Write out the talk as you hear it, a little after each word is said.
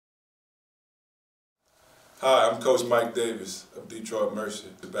Hi, I'm Coach Mike Davis of Detroit Mercy,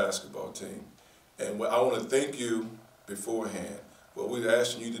 the basketball team. And I want to thank you beforehand. What we're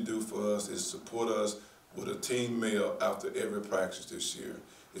asking you to do for us is support us with a team meal after every practice this year.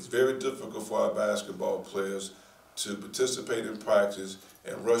 It's very difficult for our basketball players to participate in practice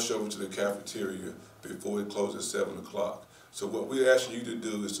and rush over to the cafeteria before it closes at 7 o'clock. So what we're asking you to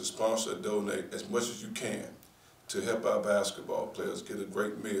do is to sponsor and donate as much as you can to help our basketball players get a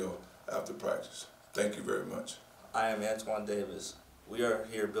great meal after practice. Thank you very much. I am Antoine Davis. We are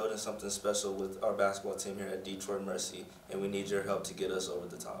here building something special with our basketball team here at Detroit Mercy, and we need your help to get us over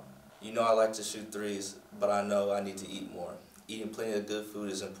the top. You know I like to shoot threes, but I know I need to eat more. Eating plenty of good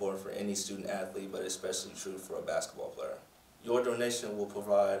food is important for any student athlete, but especially true for a basketball player. Your donation will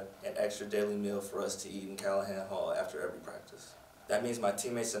provide an extra daily meal for us to eat in Calihan Hall after every practice. That means my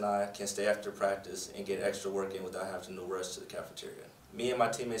teammates and I can stay after practice and get extra work in without having to rush to the cafeteria. Me and my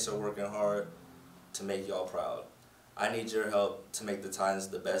teammates are working hard to make y'all proud. I need your help to make the Titans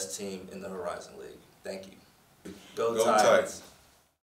the best team in the Horizon League. Thank you. Go Titans!